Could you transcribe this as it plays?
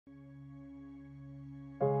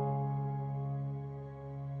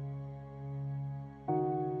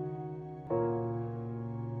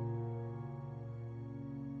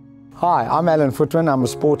Hi, I'm Alan Footman. I'm a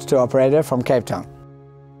sports tour operator from Cape Town.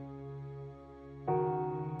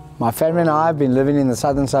 My family and I have been living in the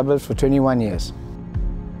southern suburbs for 21 years.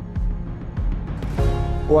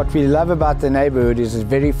 What we love about the neighbourhood is it's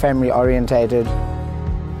very family orientated.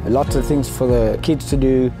 Lots of things for the kids to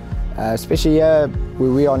do, especially here where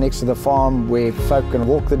we are next to the farm, where folk can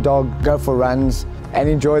walk the dog, go for runs and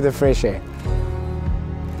enjoy the fresh air.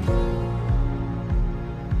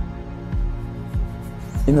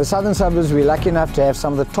 In the southern suburbs, we're lucky enough to have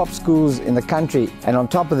some of the top schools in the country, and on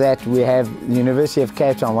top of that we have the University of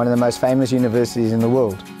Cape Town, one of the most famous universities in the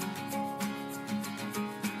world.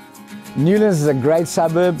 Newlands is a great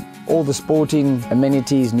suburb, all the sporting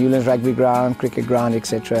amenities, Newlands rugby ground, cricket ground,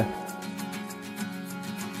 etc.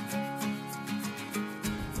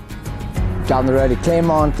 Down the road at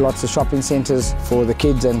Claremont, lots of shopping centres for the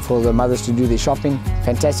kids and for the mothers to do their shopping.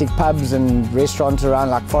 Fantastic pubs and restaurants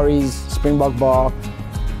around like Forries, Springbok Bar.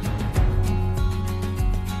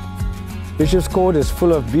 Bishop's Court is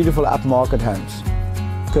full of beautiful upmarket homes.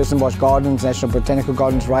 Kirstenbosch Gardens, National Botanical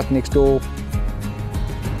Gardens right next door.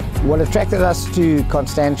 What attracted us to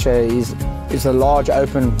Constantia is the large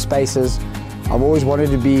open spaces. I've always wanted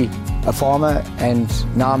to be a farmer,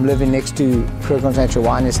 and now I'm living next to Constantia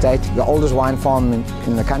Wine Estate, the oldest wine farm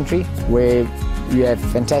in the country, where you have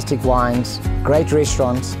fantastic wines, great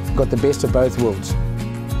restaurants, got the best of both worlds.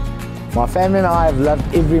 My family and I have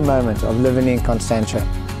loved every moment of living in Constantia.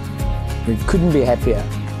 We couldn't be happier,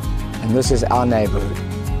 and this is our neighbourhood.